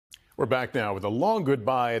We're back now with a long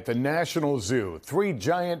goodbye at the National Zoo. 3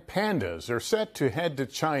 giant pandas are set to head to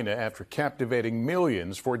China after captivating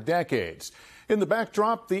millions for decades. In the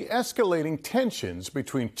backdrop, the escalating tensions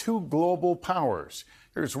between 2 global powers.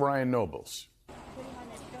 Here's Ryan Nobles.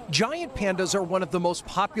 Giant pandas are one of the most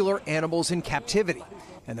popular animals in captivity,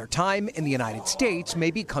 and their time in the United States may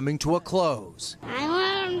be coming to a close. I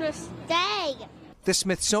want them to stay. The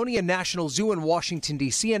Smithsonian National Zoo in Washington,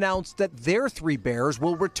 D.C. announced that their 3 bears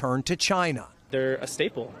will return to China. They're a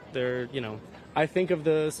staple. I think of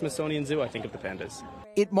the Smithsonian Zoo, I think of the pandas.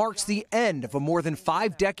 It marks the end of a more than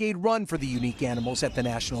 5-decade run for the unique animals at the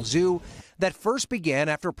National Zoo that first began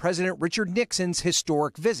after President Richard Nixon's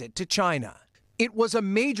historic visit to China. It was a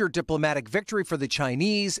major diplomatic victory for the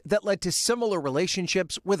Chinese that led to similar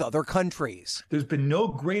relationships with other countries. There's been no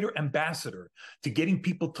greater ambassador to getting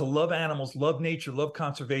people to love animals, love nature, love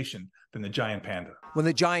conservation than the giant panda. When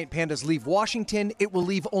the giant pandas leave Washington, it will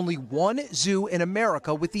leave only 1 zoo in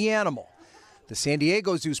America with the animal. The San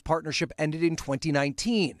Diego Zoo's partnership ended in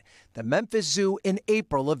 2019, the Memphis Zoo in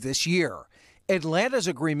April of this year. Atlanta's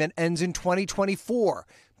agreement ends in 2024,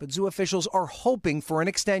 but zoo officials are hoping for an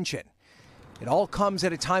extension. It all comes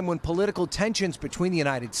at a time when political tensions between the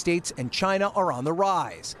United States and China are on the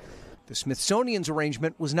rise. The Smithsonian's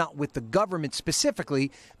arrangement was not with the government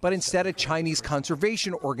specifically, but instead a Chinese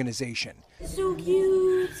conservation organization. So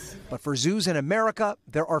cute. But for zoos in America,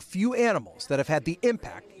 there are few animals that have had the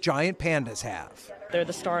impact giant pandas have. They're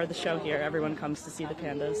the star of the show here. Everyone comes to see the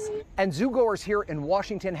pandas. And zoogoers here in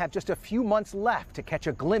Washington have just a few months left to catch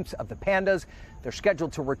a glimpse of the pandas. They're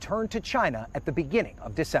scheduled to return to China at the beginning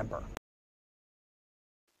of December.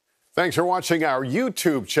 Thanks for watching our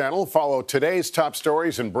YouTube channel. Follow today's top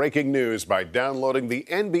stories and breaking news by downloading the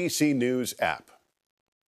NBC News app.